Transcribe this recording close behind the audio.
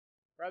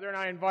Brethren,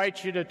 I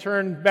invite you to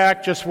turn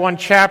back just one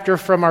chapter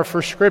from our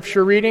first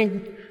scripture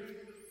reading.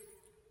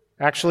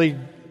 Actually,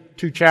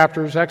 two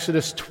chapters.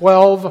 Exodus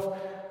 12.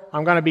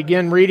 I'm going to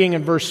begin reading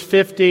in verse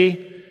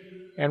 50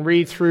 and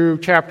read through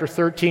chapter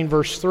 13,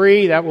 verse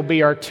 3. That will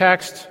be our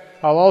text.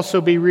 I'll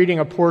also be reading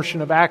a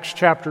portion of Acts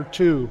chapter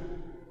 2.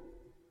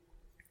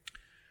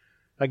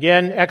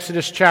 Again,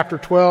 Exodus chapter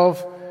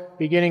 12,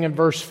 beginning in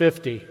verse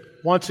 50.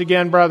 Once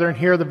again, brethren,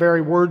 hear the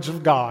very words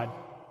of God.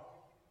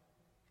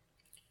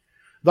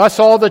 Thus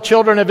all the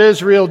children of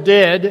Israel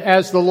did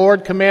as the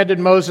Lord commanded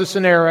Moses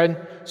and Aaron,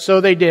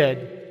 so they did.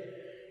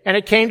 And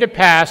it came to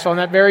pass on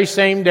that very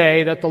same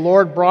day that the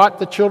Lord brought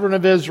the children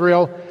of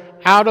Israel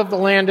out of the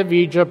land of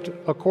Egypt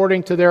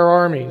according to their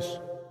armies.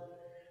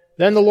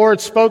 Then the Lord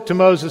spoke to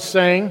Moses,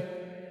 saying,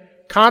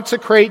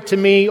 Consecrate to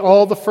me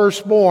all the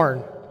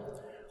firstborn,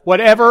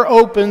 whatever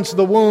opens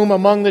the womb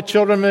among the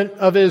children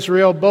of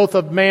Israel, both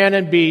of man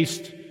and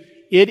beast,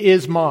 it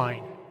is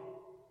mine.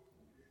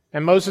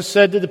 And Moses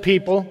said to the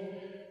people,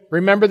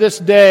 Remember this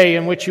day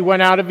in which you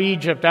went out of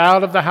Egypt,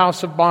 out of the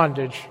house of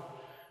bondage.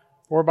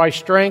 For by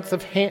strength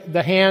of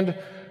the hand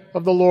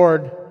of the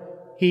Lord,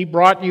 he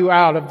brought you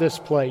out of this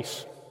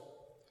place.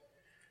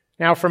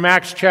 Now from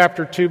Acts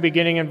chapter 2,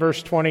 beginning in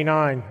verse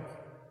 29.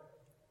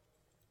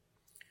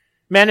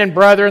 Men and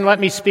brethren, let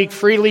me speak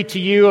freely to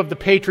you of the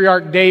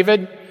patriarch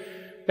David,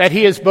 that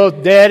he is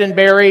both dead and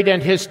buried,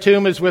 and his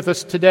tomb is with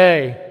us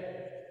today.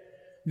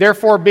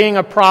 Therefore, being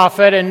a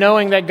prophet, and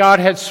knowing that God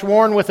had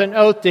sworn with an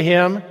oath to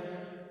him,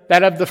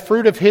 that of the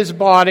fruit of his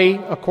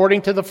body,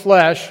 according to the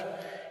flesh,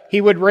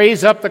 he would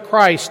raise up the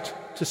Christ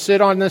to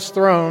sit on this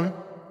throne,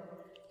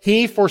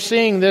 he,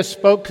 foreseeing this,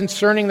 spoke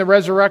concerning the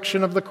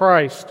resurrection of the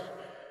Christ,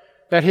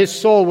 that his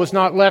soul was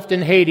not left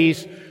in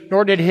Hades,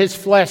 nor did his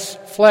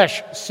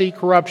flesh see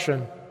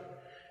corruption.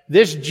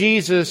 This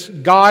Jesus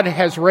God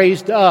has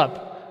raised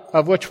up,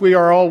 of which we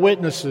are all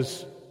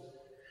witnesses.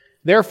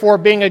 Therefore,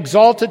 being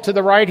exalted to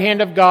the right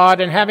hand of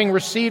God, and having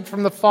received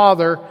from the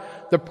Father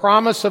the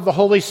promise of the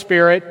Holy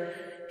Spirit,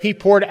 he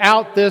poured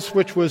out this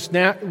which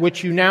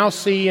you now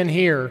see and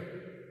hear.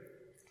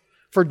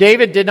 For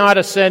David did not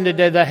ascend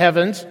into the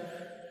heavens,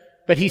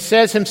 but he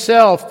says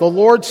himself, The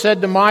Lord said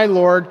to my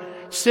Lord,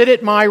 Sit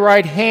at my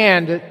right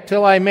hand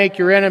till I make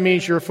your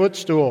enemies your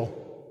footstool.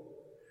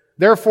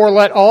 Therefore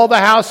let all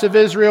the house of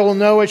Israel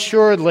know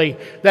assuredly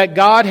that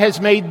God has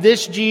made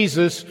this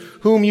Jesus,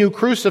 whom you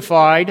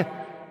crucified,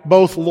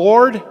 both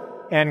Lord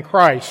and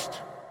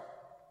Christ.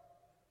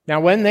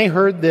 Now when they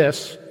heard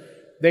this,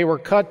 they were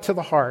cut to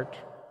the heart,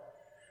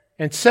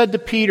 and said to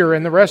Peter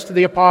and the rest of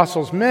the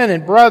apostles, Men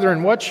and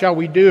brethren, what shall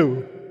we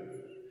do?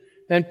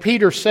 Then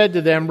Peter said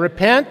to them,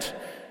 Repent,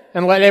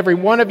 and let every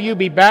one of you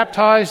be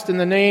baptized in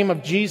the name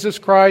of Jesus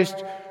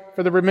Christ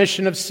for the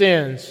remission of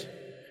sins,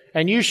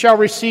 and you shall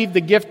receive the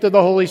gift of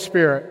the Holy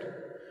Spirit.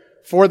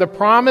 For the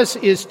promise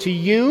is to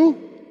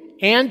you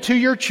and to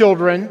your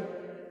children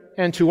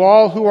and to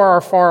all who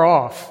are far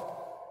off,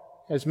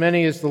 as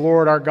many as the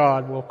Lord our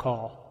God will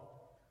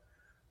call.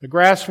 The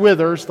grass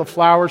withers, the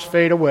flowers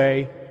fade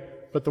away,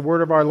 but the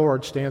word of our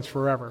Lord stands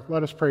forever.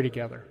 Let us pray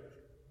together.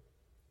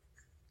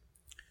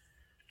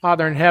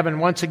 Father in heaven,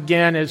 once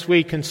again, as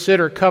we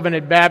consider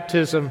covenant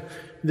baptism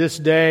this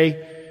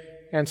day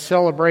and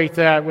celebrate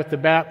that with the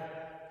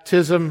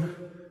baptism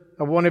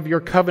of one of your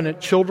covenant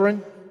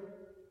children,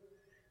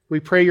 we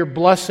pray your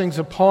blessings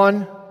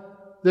upon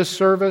this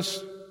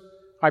service.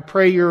 I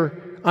pray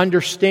your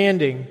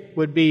understanding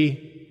would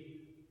be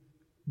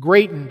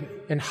greatened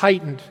and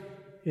heightened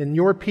in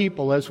your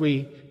people as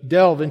we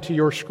delve into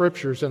your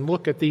scriptures and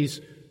look at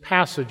these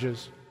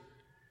passages.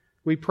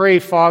 We pray,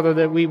 Father,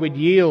 that we would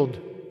yield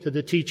to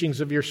the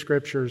teachings of your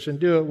scriptures and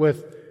do it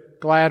with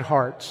glad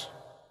hearts.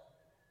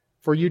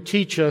 For you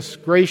teach us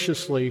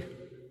graciously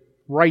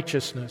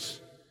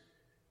righteousness.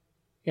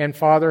 And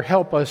Father,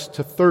 help us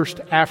to thirst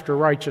after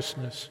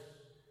righteousness.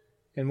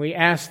 And we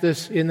ask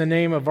this in the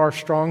name of our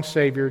strong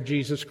Savior,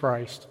 Jesus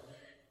Christ.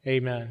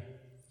 Amen.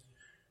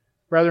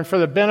 Brethren, for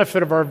the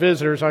benefit of our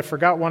visitors, I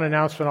forgot one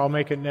announcement. I'll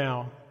make it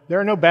now. There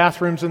are no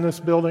bathrooms in this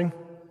building,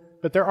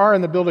 but there are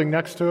in the building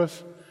next to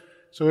us.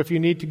 So if you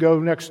need to go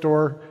next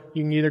door,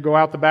 you can either go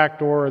out the back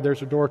door, or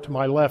there's a door to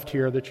my left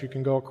here that you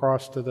can go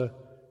across to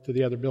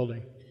the other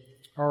building.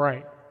 All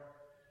right.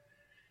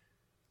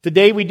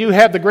 Today we do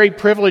have the great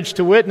privilege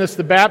to witness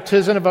the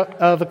baptism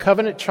of a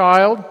covenant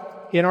child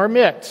in our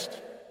midst.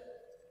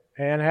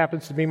 And it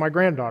happens to be my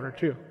granddaughter,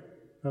 too.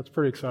 That's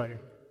pretty exciting.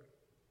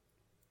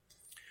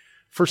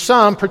 For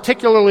some,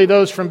 particularly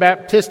those from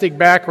Baptistic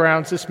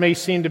backgrounds, this may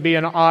seem to be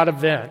an odd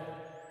event.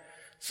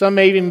 Some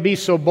may even be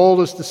so bold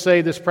as to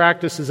say this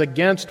practice is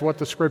against what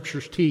the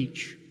Scriptures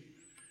teach.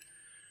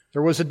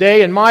 There was a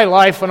day in my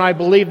life when I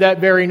believed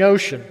that very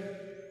notion,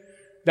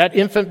 that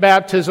infant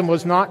baptism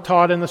was not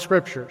taught in the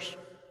Scriptures.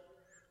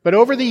 But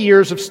over the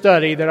years of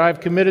study that I've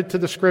committed to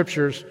the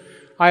Scriptures,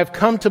 I have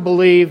come to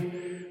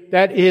believe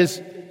that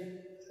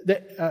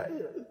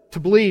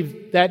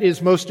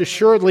is most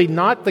assuredly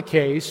not the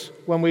case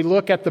when we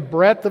look at the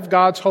breadth of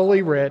God's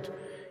holy writ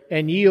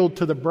and yield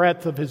to the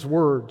breadth of His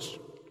words.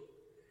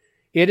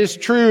 It is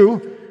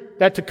true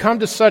that to come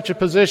to such a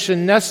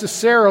position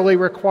necessarily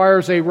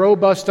requires a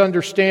robust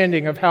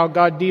understanding of how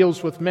God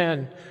deals with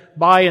men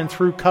by and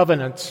through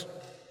covenants.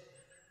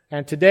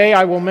 And today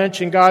I will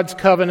mention God's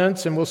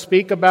covenants and will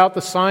speak about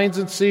the signs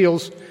and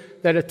seals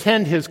that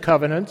attend His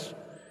covenants.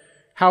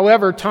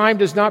 However, time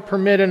does not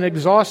permit an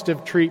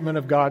exhaustive treatment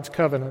of God's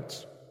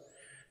covenants.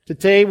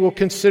 Today we'll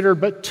consider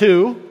but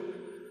two: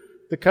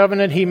 the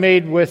covenant He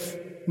made with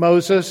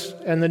Moses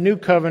and the new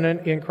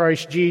covenant in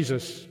Christ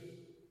Jesus.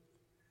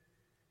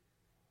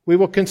 We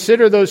will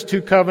consider those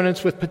two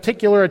covenants with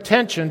particular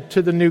attention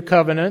to the new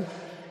covenant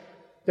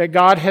that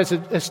God has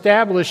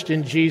established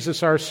in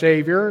Jesus our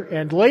Savior,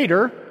 and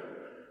later,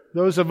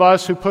 those of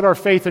us who put our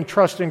faith and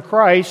trust in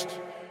Christ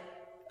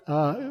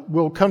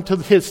will come to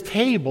His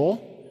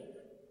table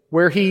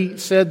where He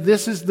said,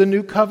 "This is the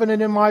new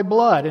covenant in my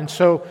blood." And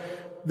so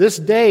this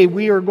day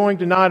we are going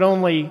to not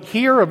only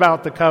hear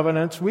about the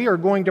covenants, we are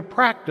going to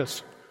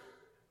practice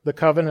the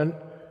covenant,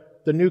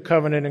 the new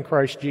covenant in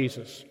Christ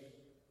Jesus.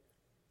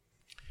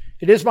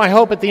 It is my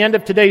hope at the end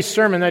of today's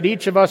sermon that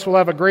each of us will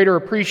have a greater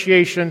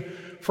appreciation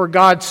for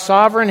God's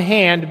sovereign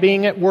hand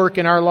being at work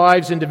in our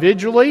lives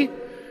individually,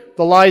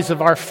 the lives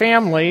of our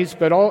families,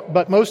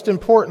 but most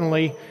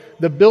importantly,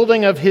 the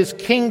building of His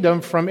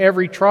kingdom from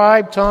every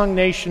tribe, tongue,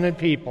 nation, and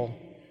people.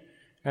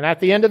 And at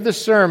the end of the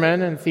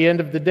sermon, and at the end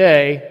of the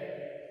day,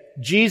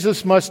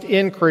 Jesus must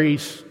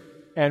increase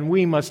and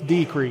we must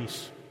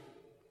decrease.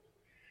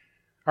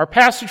 Our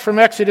passage from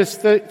Exodus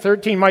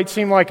 13 might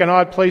seem like an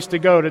odd place to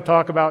go to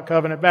talk about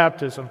covenant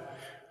baptism.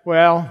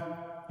 Well,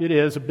 it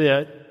is a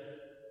bit,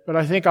 but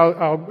I think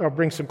I'll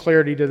bring some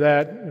clarity to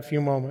that in a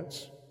few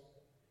moments.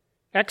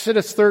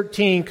 Exodus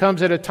 13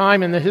 comes at a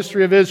time in the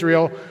history of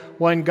Israel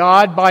when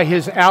God, by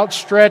His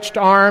outstretched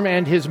arm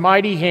and His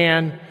mighty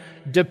hand,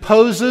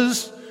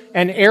 deposes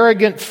an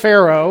arrogant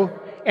Pharaoh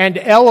and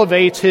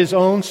elevates His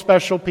own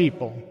special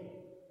people.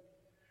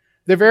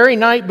 The very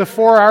night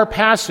before our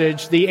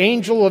passage, the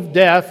angel of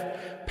death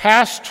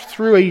passed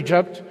through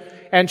Egypt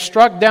and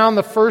struck down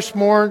the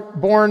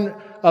firstborn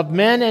of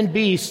men and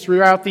beasts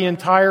throughout the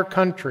entire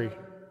country.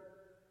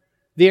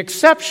 The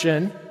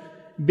exception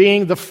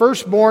being the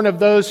firstborn of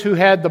those who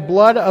had the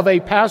blood of a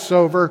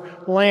Passover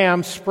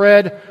lamb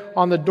spread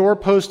on the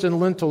doorpost and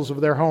lintels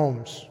of their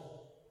homes.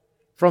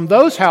 From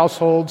those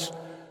households,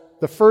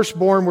 the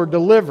firstborn were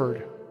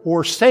delivered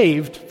or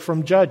saved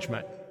from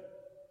judgment.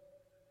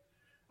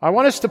 I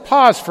want us to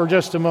pause for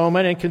just a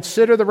moment and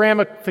consider the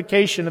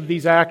ramification of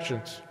these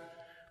actions,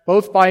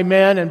 both by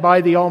men and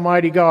by the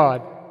Almighty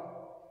God.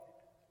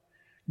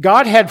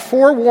 God had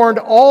forewarned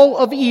all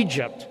of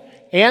Egypt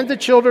and the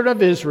children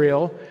of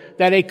Israel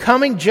that a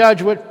coming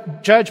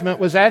judgment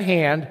was at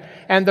hand,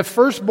 and the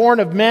firstborn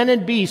of men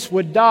and beasts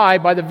would die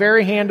by the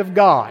very hand of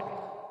God,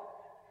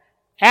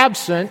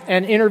 absent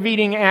an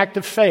intervening act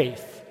of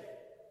faith.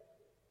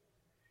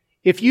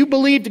 If you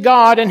believed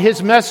God and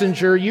His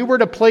messenger, you were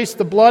to place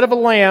the blood of a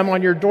lamb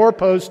on your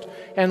doorpost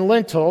and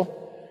lintel.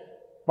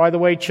 By the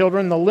way,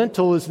 children, the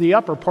lintel is the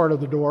upper part of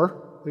the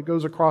door that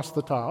goes across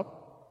the top.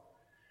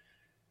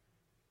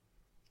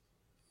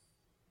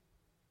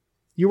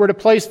 You were to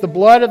place the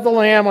blood of the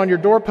lamb on your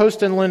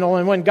doorpost and lintel,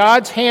 and when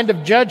God's hand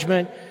of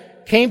judgment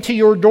came to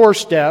your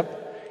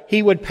doorstep,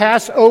 He would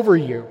pass over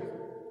you.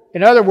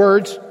 In other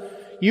words,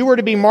 you were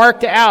to be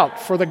marked out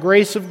for the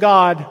grace of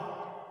God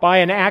by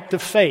an act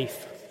of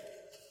faith.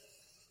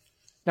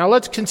 Now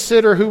let's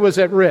consider who was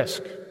at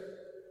risk.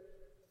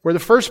 Were the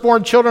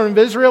firstborn children of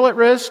Israel at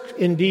risk?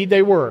 Indeed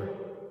they were.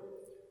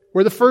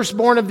 Were the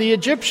firstborn of the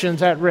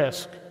Egyptians at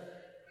risk?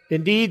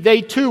 Indeed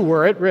they too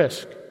were at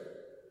risk.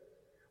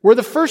 Were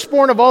the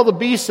firstborn of all the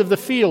beasts of the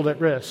field at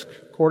risk?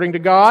 According to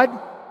God,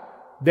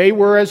 they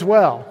were as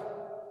well.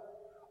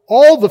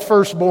 All the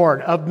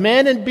firstborn of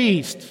men and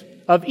beasts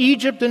of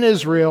Egypt and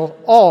Israel,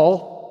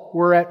 all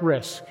were at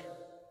risk.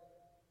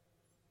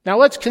 Now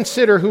let's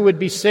consider who would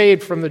be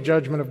saved from the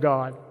judgment of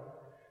God.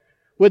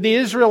 Would the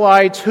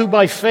Israelites, who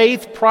by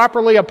faith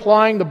properly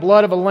applying the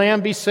blood of a lamb,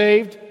 be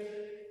saved?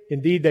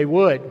 Indeed they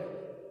would.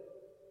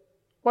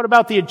 What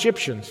about the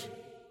Egyptians?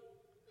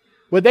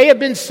 Would they have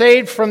been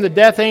saved from the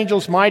death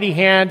angel's mighty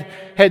hand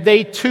had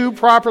they too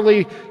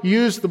properly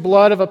used the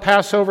blood of a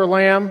Passover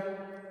lamb?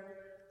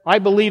 I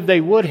believe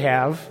they would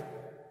have,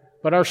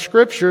 but our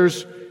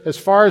scriptures, as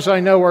far as I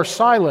know, are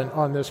silent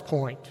on this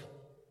point.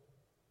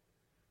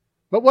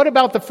 But what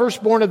about the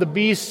firstborn of the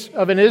beasts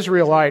of an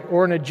Israelite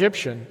or an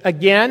Egyptian?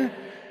 Again,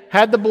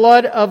 had the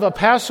blood of a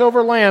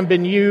Passover lamb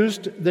been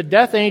used, the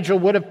death angel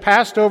would have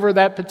passed over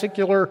that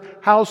particular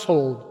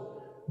household,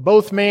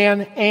 both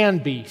man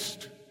and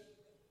beast.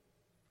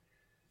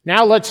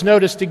 Now let's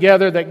notice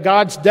together that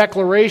God's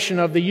declaration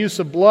of the use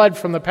of blood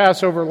from the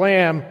Passover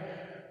lamb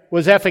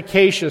was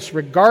efficacious,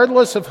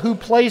 regardless of who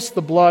placed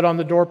the blood on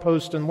the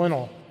doorpost and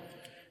lintel.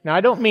 Now,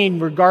 I don't mean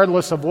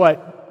regardless of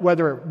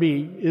whether it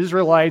be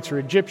Israelites or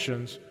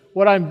Egyptians.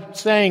 What I'm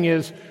saying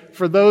is,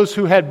 for those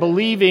who had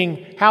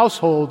believing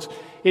households,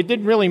 it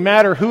didn't really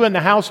matter who in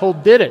the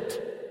household did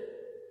it.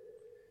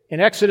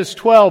 In Exodus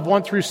 12,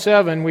 1 through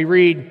 7, we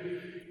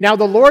read, Now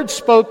the Lord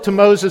spoke to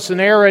Moses and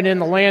Aaron in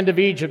the land of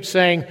Egypt,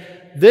 saying,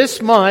 This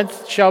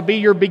month shall be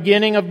your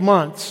beginning of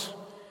months.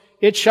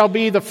 It shall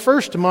be the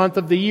first month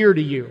of the year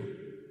to you.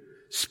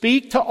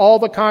 Speak to all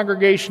the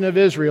congregation of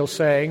Israel,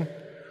 saying,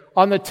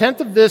 On the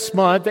 10th of this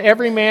month,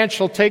 every man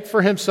shall take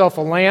for himself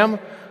a lamb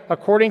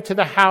according to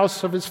the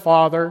house of his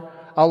father,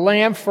 a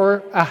lamb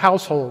for a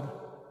household.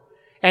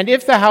 And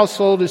if the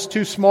household is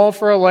too small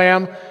for a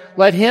lamb,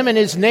 let him and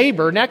his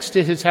neighbor next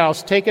to his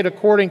house take it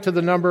according to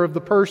the number of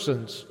the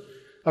persons.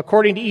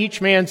 According to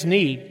each man's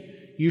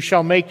need, you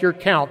shall make your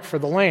count for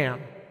the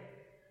lamb.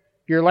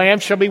 Your lamb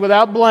shall be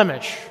without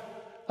blemish,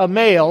 a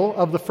male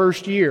of the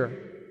first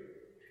year.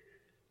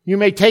 You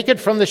may take it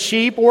from the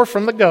sheep or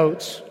from the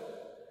goats.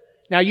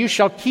 Now you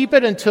shall keep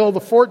it until the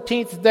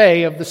 14th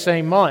day of the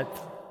same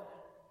month.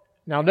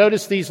 Now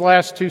notice these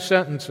last two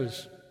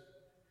sentences.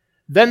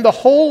 Then the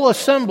whole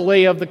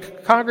assembly of the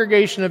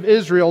congregation of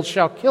Israel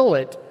shall kill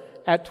it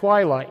at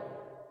twilight.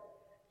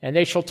 And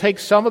they shall take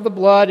some of the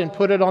blood and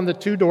put it on the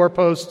two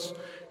doorposts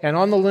and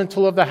on the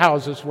lintel of the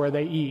houses where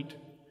they eat.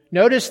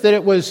 Notice that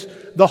it was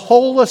the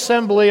whole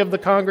assembly of the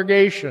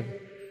congregation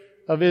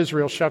of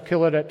Israel shall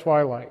kill it at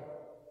twilight.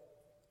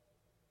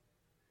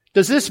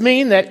 Does this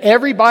mean that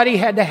everybody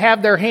had to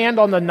have their hand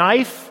on the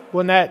knife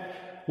when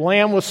that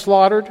lamb was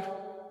slaughtered?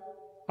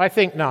 I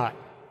think not.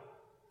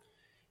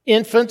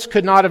 Infants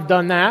could not have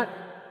done that.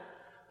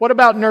 What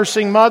about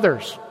nursing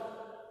mothers?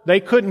 They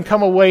couldn't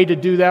come away to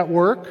do that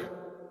work.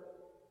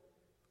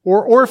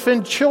 Or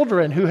orphaned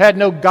children who had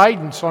no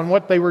guidance on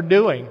what they were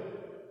doing.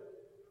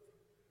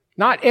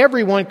 Not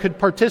everyone could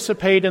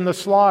participate in the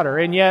slaughter,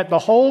 and yet the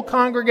whole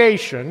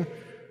congregation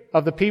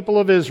of the people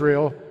of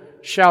Israel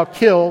shall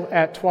kill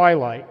at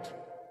twilight.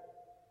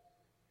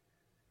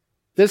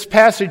 This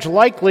passage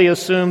likely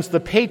assumes the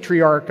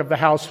patriarch of the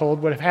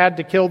household would have had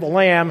to kill the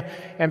lamb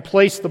and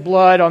place the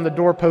blood on the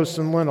doorposts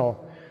and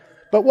lintel.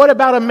 But what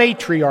about a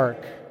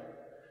matriarch?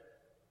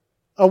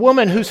 A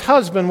woman whose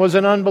husband was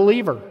an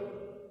unbeliever.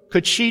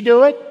 Could she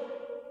do it?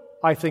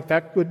 I think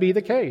that would be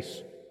the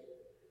case.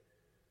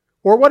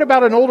 Or what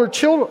about an older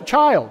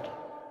child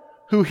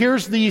who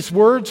hears these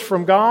words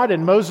from God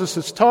in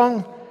Moses'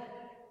 tongue,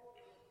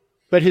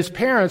 but his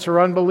parents are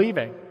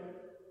unbelieving?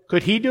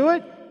 Could he do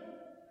it?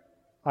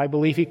 I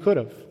believe he could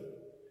have.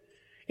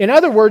 In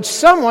other words,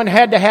 someone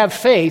had to have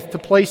faith to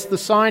place the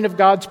sign of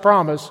God's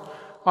promise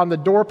on the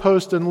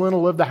doorpost and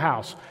lintel of the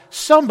house.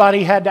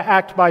 Somebody had to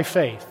act by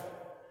faith.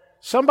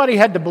 Somebody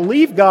had to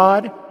believe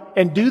God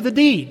and do the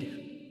deed.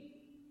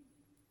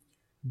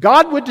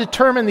 God would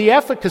determine the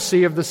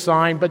efficacy of the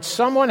sign, but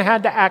someone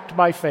had to act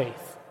by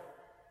faith.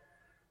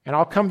 And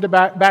I'll come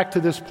back to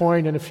this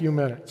point in a few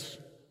minutes.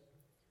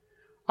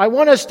 I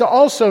want us to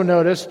also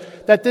notice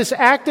that this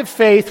act of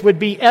faith would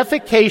be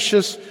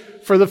efficacious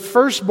for the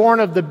firstborn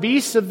of the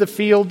beasts of the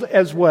field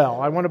as well.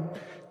 I want to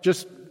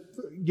just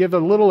give a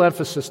little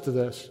emphasis to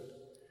this.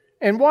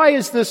 And why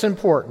is this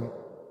important?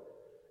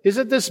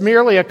 Isn't this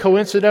merely a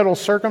coincidental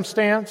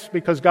circumstance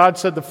because God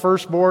said the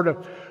firstborn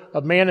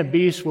of man and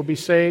beast will be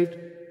saved?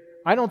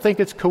 I don't think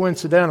it's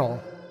coincidental.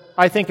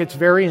 I think it's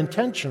very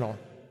intentional.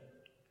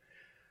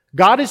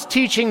 God is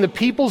teaching the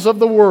peoples of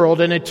the world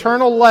an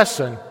eternal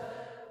lesson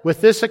with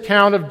this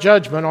account of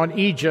judgment on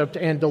Egypt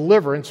and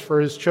deliverance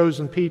for his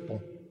chosen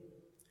people.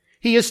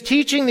 He is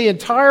teaching the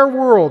entire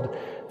world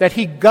that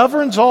he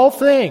governs all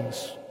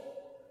things,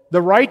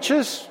 the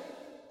righteous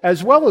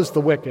as well as the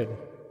wicked.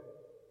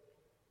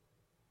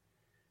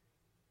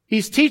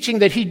 He's teaching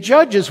that he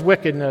judges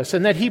wickedness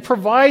and that he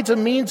provides a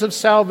means of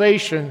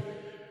salvation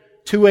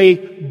to a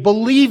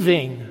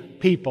believing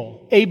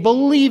people. A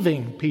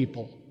believing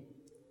people.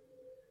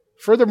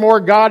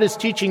 Furthermore, God is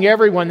teaching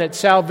everyone that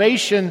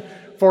salvation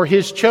for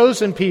his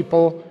chosen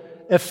people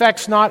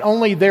affects not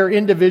only their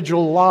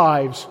individual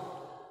lives,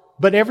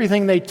 but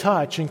everything they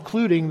touch,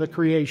 including the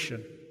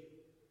creation.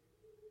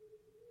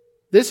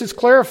 This is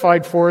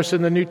clarified for us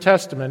in the New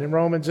Testament in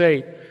Romans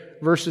 8,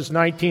 verses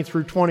 19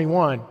 through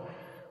 21,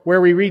 where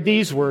we read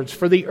these words,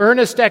 "For the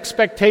earnest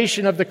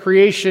expectation of the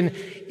creation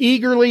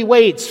eagerly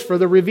waits for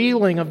the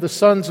revealing of the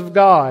sons of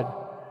God.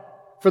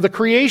 For the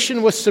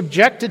creation was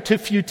subjected to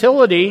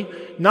futility,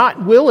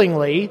 not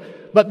willingly,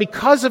 but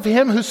because of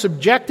him who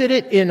subjected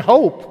it in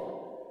hope.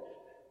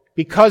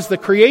 Because the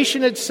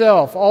creation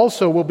itself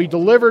also will be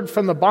delivered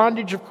from the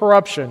bondage of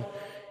corruption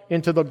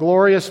into the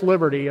glorious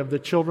liberty of the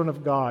children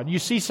of God." You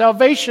see,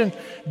 salvation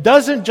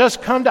doesn't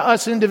just come to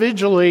us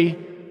individually,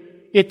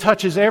 it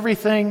touches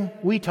everything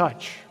we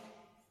touch.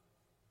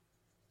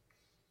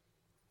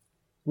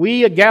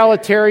 We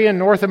egalitarian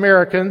North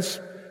Americans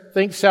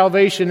think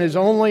salvation is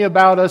only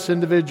about us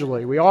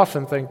individually. We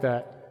often think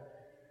that.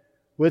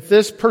 With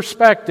this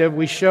perspective,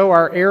 we show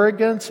our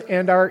arrogance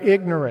and our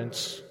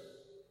ignorance.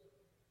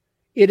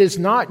 It is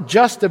not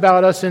just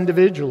about us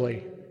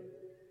individually.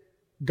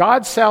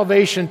 God's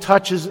salvation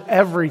touches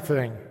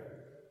everything.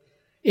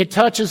 It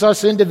touches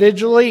us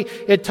individually,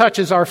 it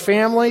touches our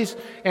families,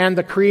 and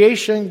the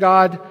creation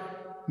God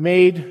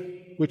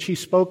made, which he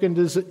spoke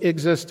into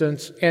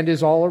existence and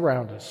is all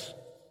around us.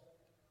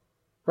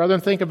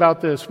 Brethren, think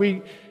about this.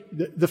 We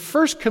the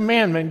first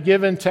commandment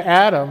given to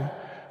Adam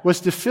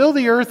was to fill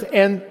the earth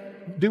and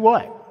do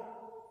what?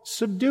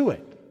 Subdue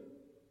it.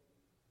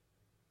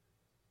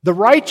 The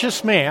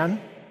righteous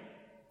man,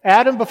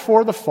 Adam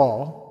before the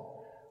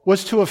fall,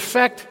 was to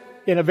affect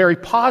in a very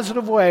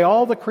positive way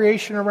all the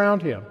creation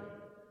around him.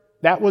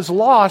 That was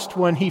lost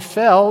when he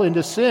fell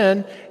into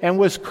sin and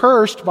was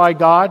cursed by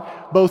God,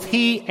 both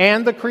he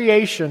and the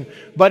creation.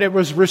 But it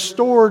was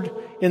restored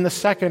in the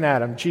second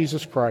Adam,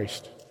 Jesus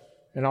Christ.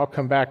 And I'll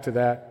come back to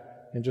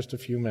that in just a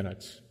few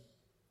minutes.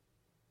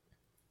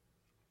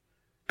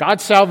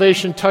 God's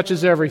salvation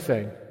touches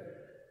everything.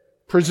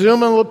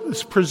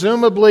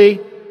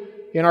 Presumably,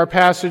 in our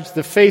passage,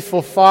 the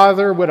faithful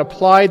father would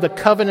apply the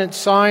covenant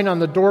sign on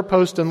the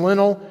doorpost and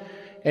lintel,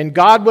 and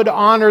God would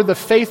honor the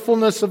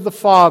faithfulness of the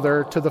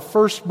father to the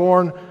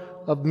firstborn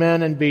of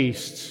men and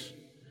beasts.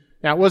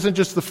 Now, it wasn't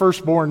just the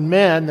firstborn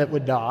men that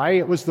would die,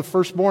 it was the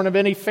firstborn of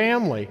any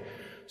family.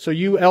 So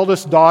you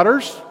eldest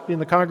daughters in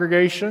the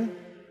congregation,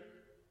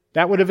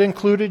 that would have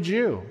included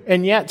you.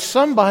 And yet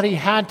somebody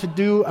had to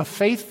do a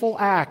faithful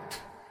act.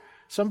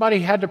 Somebody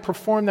had to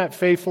perform that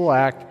faithful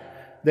act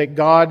that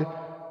God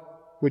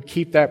would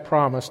keep that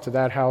promise to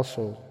that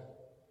household.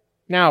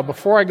 Now,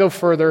 before I go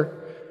further,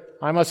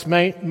 I must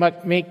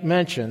make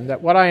mention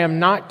that what I am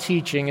not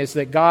teaching is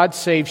that God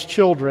saves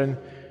children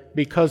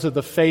because of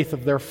the faith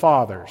of their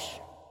fathers.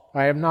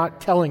 I am not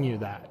telling you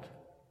that.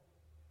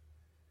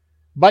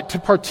 But to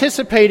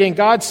participate in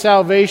God's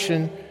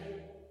salvation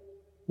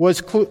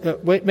was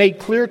made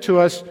clear to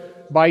us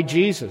by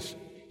Jesus.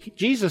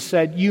 Jesus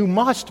said, "You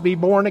must be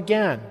born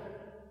again.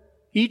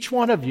 Each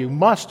one of you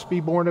must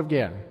be born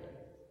again.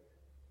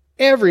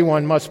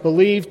 Everyone must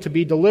believe to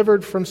be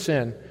delivered from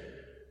sin,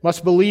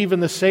 must believe in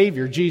the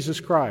Savior, Jesus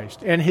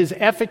Christ, and His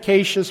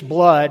efficacious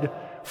blood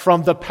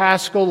from the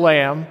Paschal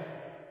Lamb,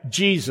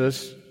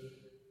 Jesus,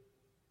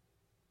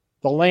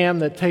 the Lamb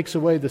that takes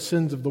away the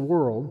sins of the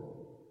world.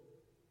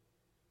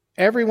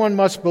 Everyone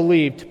must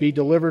believe to be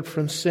delivered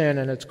from sin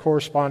and its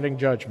corresponding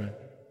judgment."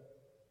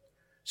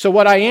 So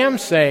what I am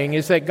saying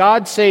is that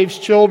God saves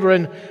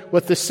children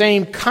with the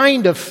same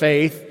kind of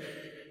faith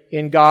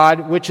in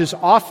God, which is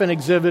often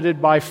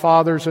exhibited by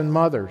fathers and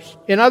mothers.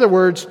 In other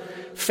words,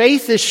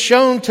 faith is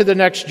shown to the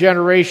next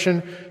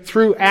generation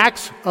through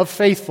acts of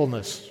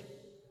faithfulness.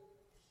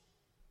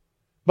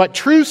 But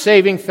true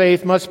saving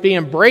faith must be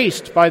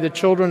embraced by the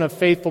children of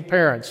faithful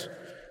parents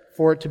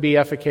for it to be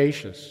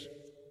efficacious.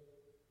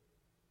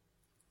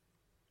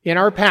 In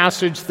our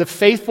passage, the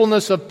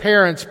faithfulness of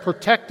parents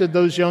protected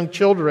those young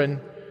children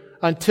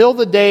until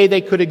the day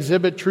they could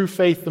exhibit true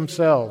faith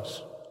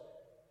themselves.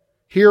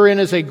 Herein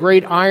is a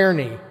great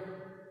irony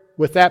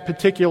with that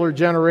particular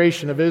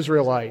generation of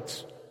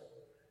Israelites.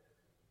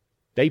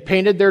 They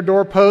painted their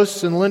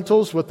doorposts and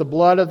lintels with the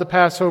blood of the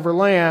Passover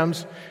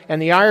lambs,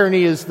 and the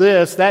irony is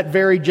this: that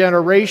very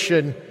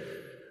generation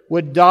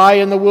would die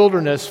in the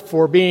wilderness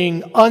for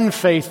being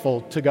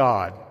unfaithful to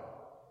God.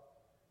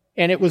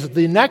 And it was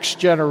the next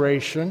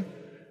generation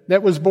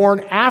that was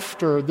born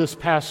after this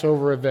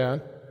Passover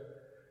event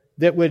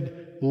that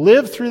would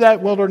live through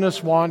that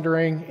wilderness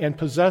wandering and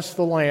possess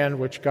the land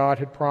which God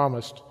had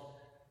promised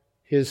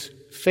His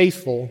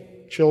faithful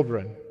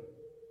children.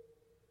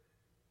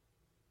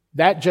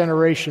 That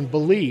generation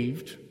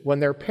believed when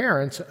their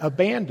parents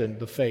abandoned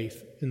the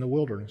faith in the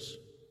wilderness.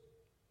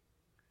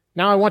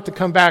 Now I want to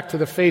come back to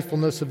the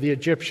faithfulness of the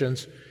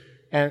Egyptians,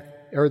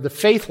 or the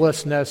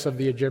faithlessness of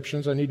the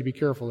Egyptians. I need to be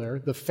careful there.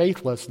 The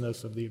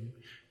faithlessness of the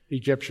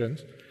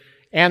Egyptians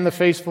and the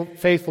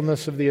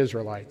faithfulness of the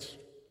Israelites.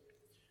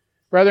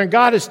 Brethren,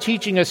 God is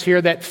teaching us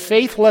here that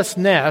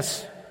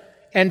faithlessness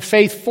and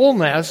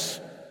faithfulness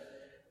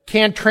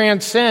can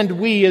transcend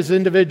we as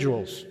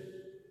individuals.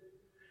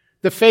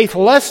 The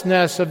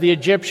faithlessness of the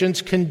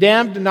Egyptians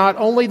condemned not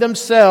only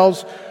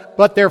themselves,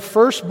 but their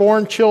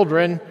firstborn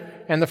children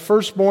and the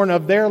firstborn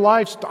of their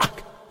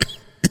livestock.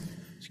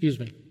 Excuse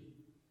me.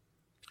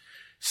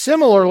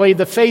 Similarly,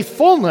 the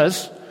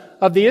faithfulness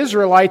of the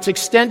Israelites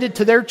extended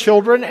to their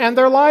children and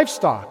their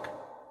livestock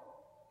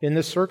in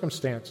this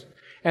circumstance.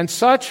 And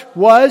such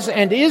was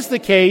and is the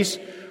case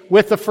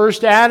with the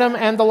first Adam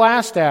and the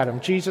last Adam,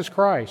 Jesus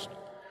Christ.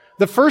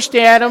 The first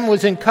Adam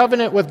was in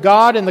covenant with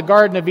God in the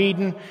Garden of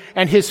Eden,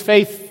 and his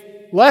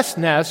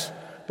faithlessness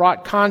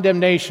brought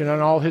condemnation on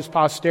all his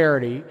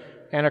posterity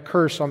and a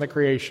curse on the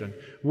creation.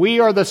 We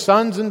are the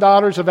sons and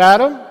daughters of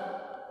Adam,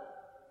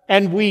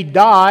 and we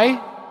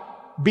die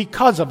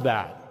because of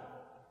that.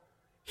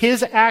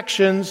 His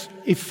actions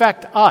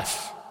affect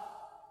us.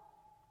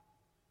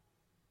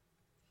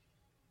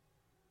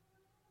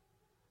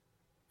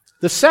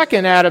 The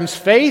second Adam's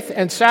faith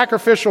and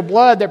sacrificial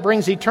blood that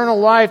brings eternal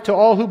life to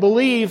all who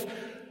believe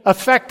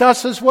affect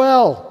us as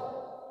well.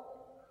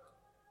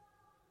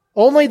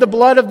 Only the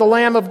blood of the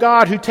Lamb of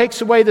God who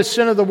takes away the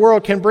sin of the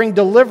world can bring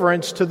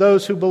deliverance to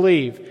those who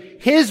believe.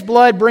 His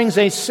blood brings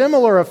a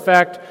similar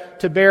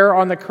effect to bear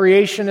on the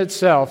creation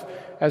itself,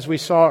 as we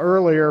saw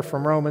earlier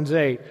from Romans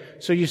 8.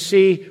 So you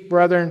see,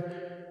 brethren,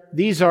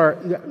 this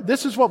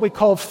is what we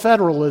call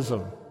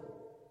federalism.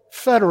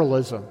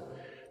 Federalism.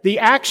 The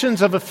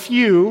actions of a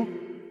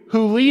few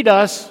who lead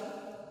us,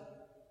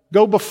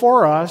 go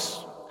before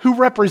us, who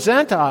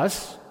represent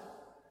us,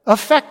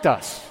 affect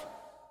us.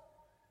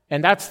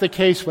 And that's the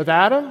case with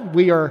Adam.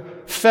 We are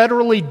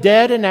federally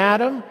dead in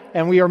Adam,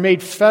 and we are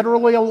made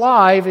federally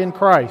alive in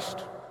Christ.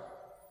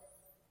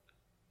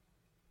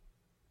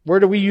 Where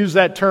do we use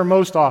that term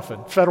most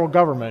often? Federal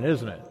government,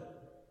 isn't it?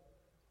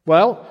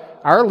 Well,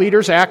 our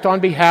leaders act on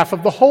behalf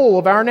of the whole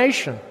of our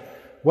nation.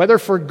 Whether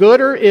for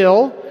good or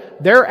ill,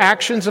 their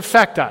actions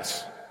affect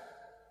us.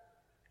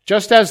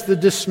 Just as the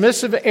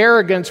dismissive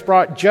arrogance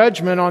brought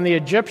judgment on the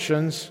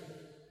Egyptians,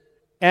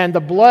 and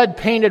the blood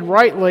painted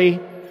rightly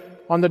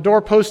on the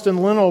doorpost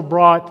and lintel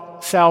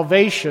brought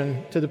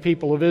salvation to the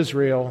people of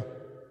Israel,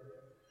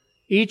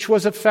 each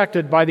was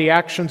affected by the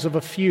actions of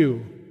a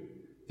few,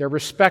 their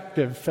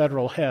respective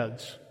federal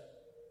heads.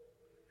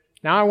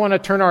 Now I want to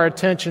turn our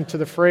attention to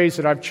the phrase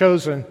that I've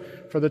chosen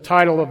for the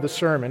title of the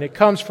sermon. It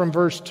comes from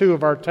verse 2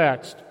 of our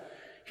text.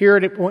 Hear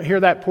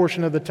that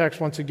portion of the text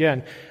once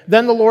again.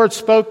 Then the Lord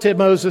spoke to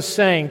Moses,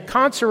 saying,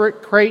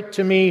 "Consecrate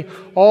to me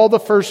all the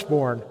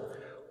firstborn.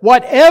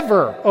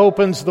 Whatever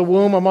opens the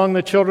womb among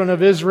the children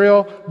of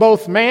Israel,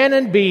 both man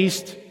and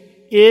beast,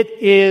 it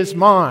is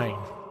mine."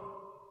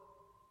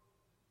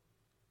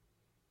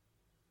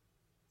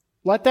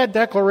 Let that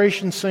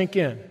declaration sink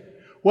in.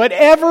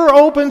 Whatever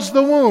opens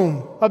the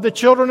womb of the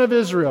children of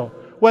Israel,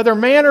 whether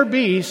man or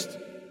beast,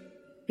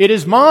 it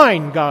is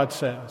mine, God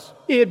says.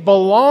 It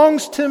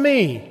belongs to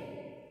me.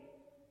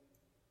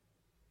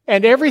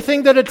 And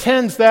everything that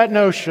attends that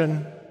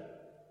notion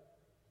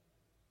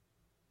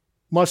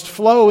must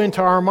flow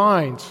into our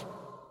minds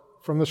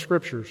from the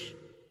Scriptures.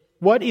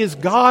 What is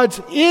God's,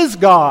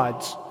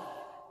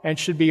 and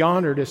should be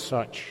honored as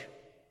such.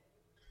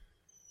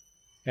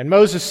 And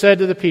Moses said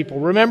to the people,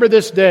 "Remember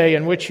this day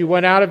in which you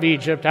went out of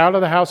Egypt, out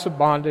of the house of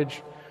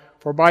bondage,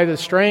 for by the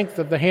strength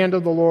of the hand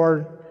of the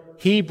Lord,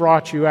 He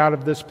brought you out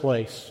of this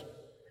place."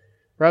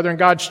 Brethren,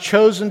 God's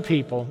chosen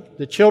people,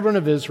 the children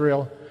of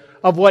Israel,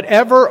 of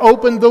whatever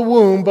opened the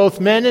womb, both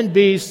men and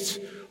beasts,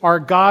 are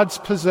God's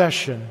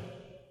possession.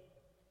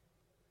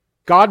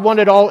 God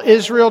wanted all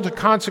Israel to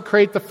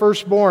consecrate the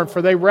firstborn,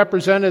 for they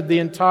represented the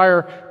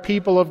entire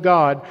people of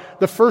God.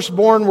 The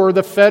firstborn were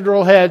the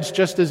federal heads,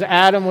 just as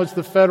Adam was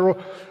the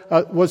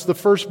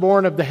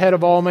firstborn of the head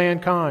of all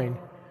mankind.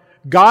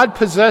 God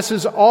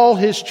possesses all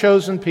His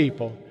chosen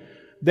people.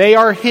 They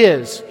are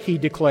His, He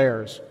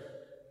declares.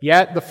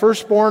 Yet the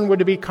firstborn were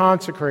to be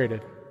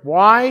consecrated.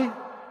 Why?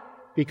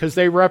 Because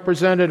they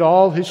represented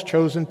all His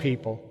chosen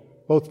people,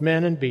 both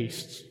men and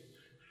beasts.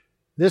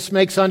 This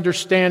makes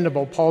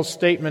understandable Paul's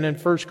statement in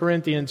 1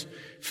 Corinthians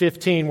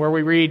 15, where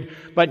we read,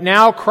 "But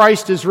now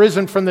Christ is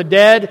risen from the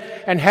dead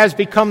and has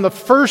become the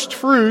first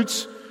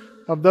fruits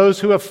of those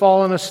who have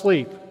fallen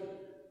asleep.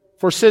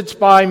 For since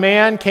by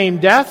man came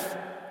death,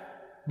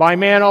 by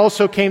man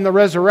also came the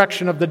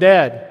resurrection of the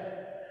dead.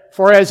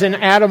 For as in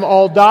Adam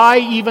all die,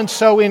 even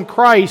so in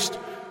Christ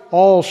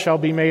all shall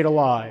be made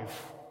alive."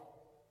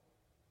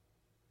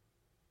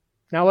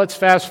 Now let's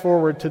fast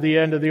forward to the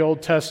end of the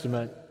Old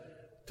Testament,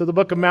 to the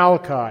book of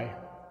Malachi,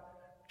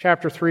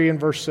 chapter 3 and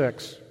verse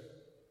 6.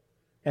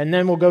 And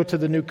then we'll go to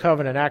the New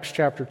Covenant, Acts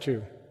chapter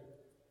 2.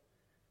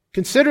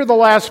 Consider the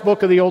last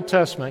book of the Old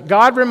Testament.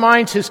 God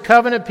reminds His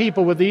covenant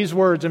people with these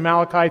words in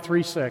Malachi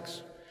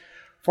 3:6.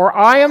 "For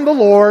I am the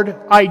Lord,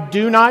 I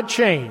do not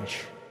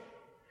change.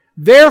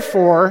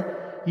 Therefore,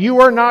 you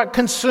are not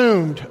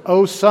consumed,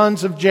 O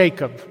sons of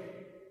Jacob."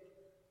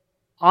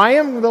 I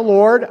am the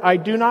Lord, I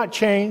do not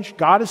change.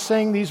 God is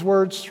saying these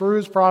words through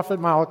His prophet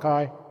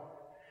Malachi.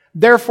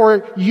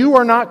 Therefore, you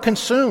are not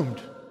consumed,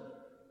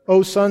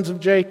 O sons of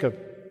Jacob.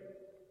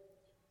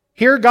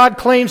 Here God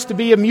claims to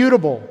be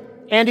immutable,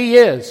 and He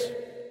is.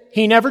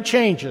 He never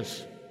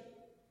changes.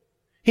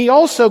 He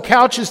also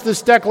couches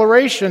this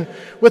declaration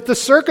with the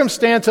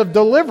circumstance of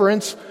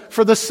deliverance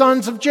for the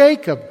sons of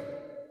Jacob.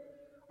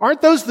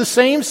 Aren't those the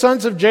same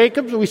sons of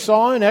Jacob that we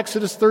saw in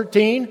Exodus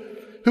 13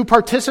 who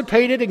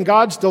participated in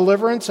God's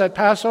deliverance at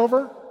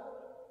Passover?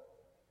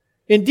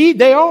 Indeed,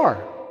 they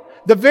are.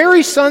 The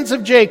very sons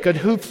of Jacob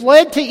who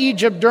fled to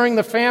Egypt during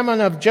the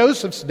famine of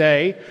Joseph's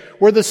day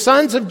were the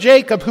sons of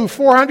Jacob who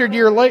 400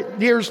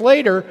 years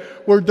later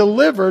were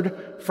delivered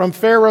from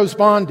Pharaoh's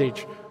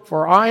bondage.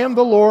 "For I am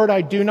the Lord,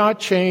 I do not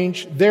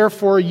change.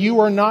 Therefore you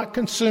are not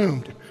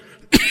consumed,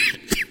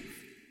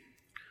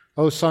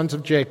 O sons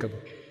of Jacob."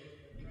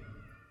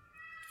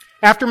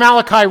 After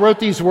Malachi wrote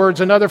these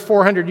words, another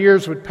 400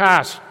 years would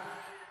pass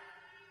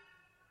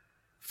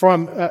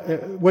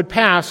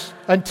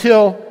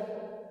until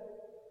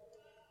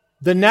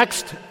the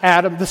next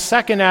Adam, the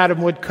second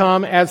Adam, would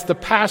come as the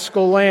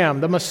Paschal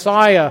Lamb, the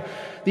Messiah,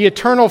 the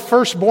eternal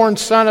firstborn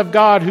Son of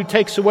God who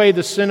takes away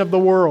the sin of the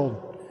world.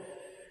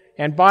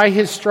 And by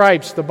His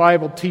stripes, the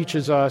Bible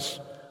teaches us,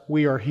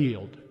 we are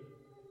healed.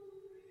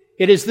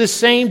 It is this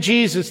same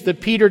Jesus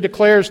that Peter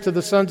declares to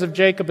the sons of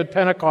Jacob at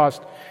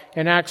Pentecost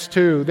in Acts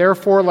 2.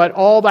 "Therefore let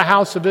all the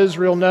house of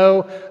Israel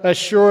know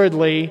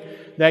assuredly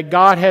that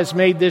God has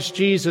made this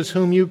Jesus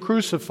whom you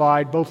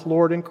crucified, both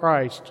Lord and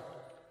Christ."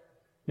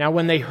 Now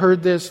when they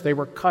heard this, they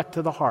were cut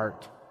to the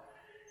heart,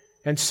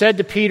 and said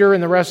to Peter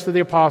and the rest of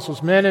the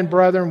apostles, Men and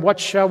brethren, what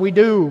shall we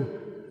do?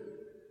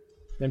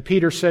 Then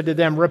Peter said to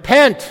them,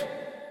 Repent,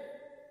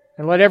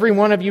 and let every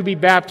one of you be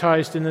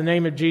baptized in the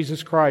name of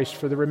Jesus Christ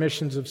for the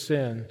remissions of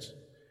sins.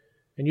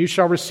 And you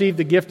shall receive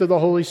the gift of the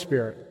Holy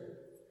Spirit.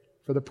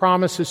 For the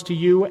promise is to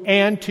you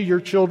and to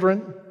your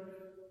children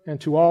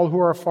and to all who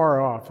are far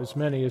off, as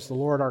many as the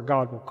Lord our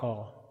God will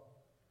call.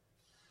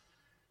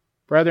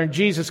 Brethren,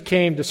 Jesus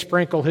came to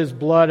sprinkle His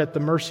blood at the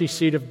mercy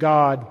seat of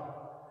God,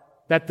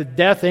 that the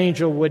death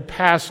angel would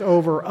pass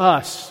over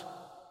us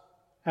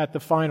at the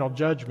final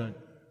judgment.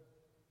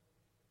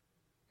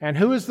 And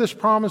who is this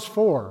promise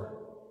for?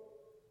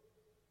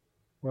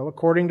 Well,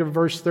 according to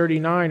verse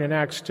 39 in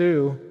Acts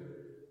 2,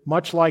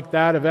 much like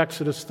that of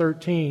Exodus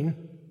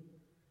 13,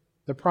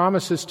 the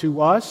promise is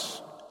to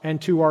us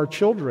and to our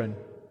children,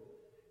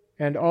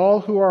 and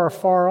all who are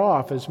afar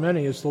off, as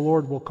many as the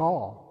Lord will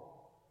call.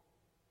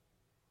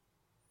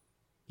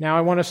 Now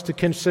I want us to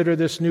consider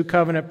this new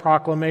covenant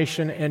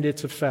proclamation and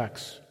its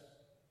effects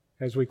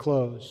as we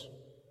close.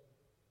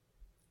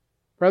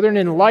 Brethren,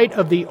 in light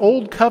of the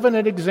old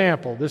covenant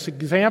example, this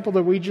example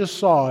that we just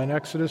saw in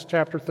Exodus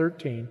chapter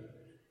 13,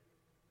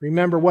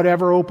 remember,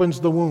 whatever opens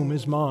the womb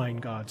is mine,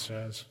 God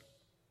says.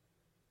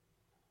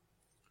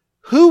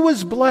 Who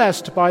was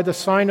blessed by the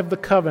sign of the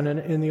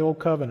covenant in the old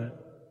covenant?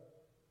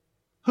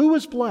 Who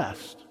was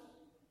blessed?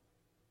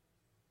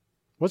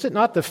 Was it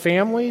not the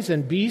families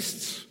and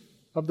beasts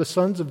of the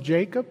sons of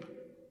Jacob?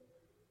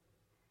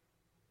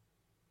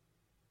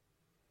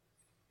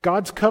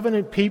 God's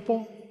covenant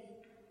people,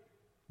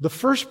 the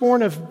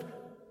firstborn of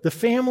the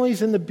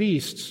families and the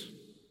beasts,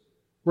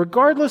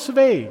 regardless of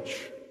age,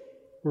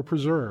 were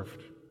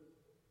preserved.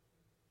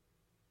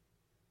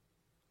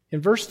 In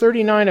verse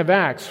 39 of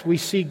Acts, we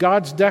see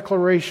God's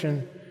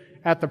declaration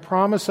at the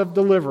promise of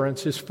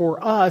deliverance is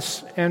for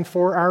us and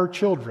for our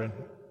children.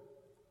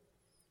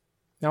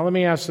 Now let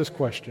me ask this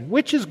question.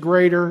 Which is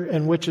greater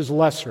and which is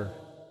lesser?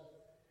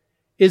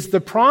 Is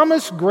the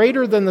promise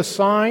greater than the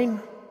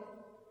sign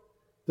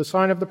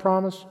of the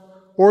promise?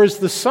 Or is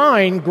the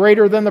sign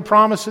greater than the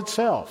promise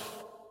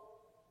itself?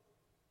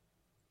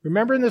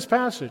 Remember in this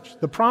passage,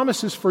 the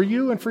promise is for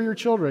you and for your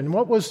children.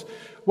 What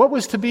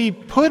was to be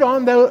put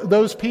on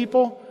those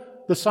people?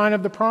 The sign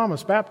of the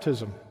promise,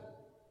 baptism.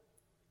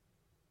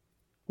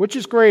 Which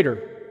is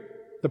greater,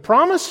 the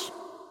promise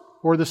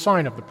or the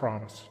sign of the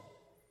promise?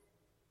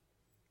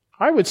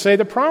 I would say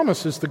the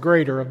promise is the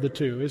greater of the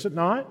two, is it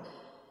not?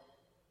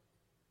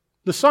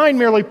 The sign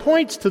merely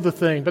points to the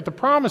thing, but the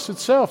promise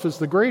itself is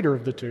the greater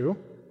of the two.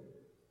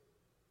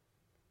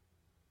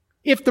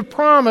 If the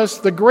promise,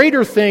 the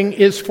greater thing,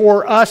 is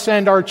for us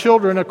and our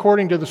children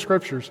according to the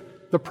Scriptures,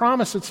 the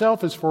promise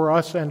itself is for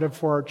us and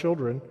for our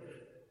children,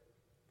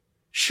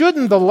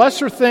 shouldn't the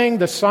lesser thing,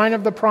 the sign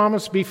of the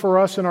promise, be for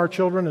us and our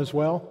children as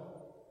well?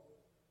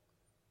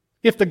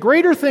 If the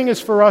greater thing is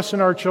for us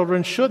and our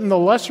children, shouldn't the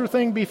lesser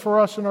thing be for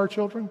us and our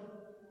children?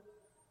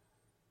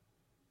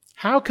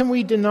 How can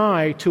we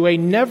deny to a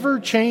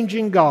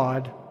never-changing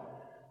God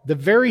the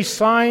very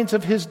signs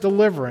of His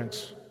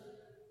deliverance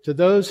to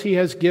those He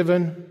has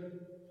given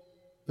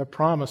the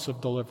promise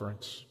of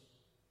deliverance?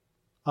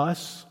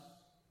 Us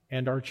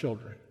and our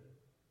children.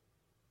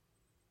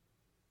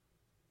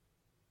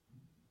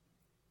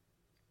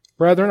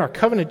 Brethren, our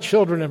covenant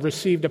children have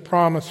received a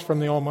promise from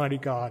the Almighty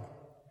God.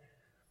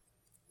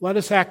 Let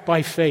us act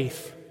by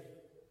faith,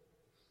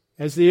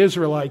 as the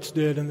Israelites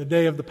did in the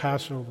day of the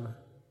Passover,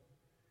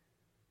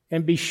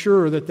 and be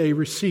sure that they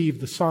receive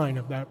the sign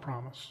of that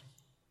promise.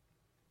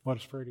 Let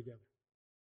us pray together.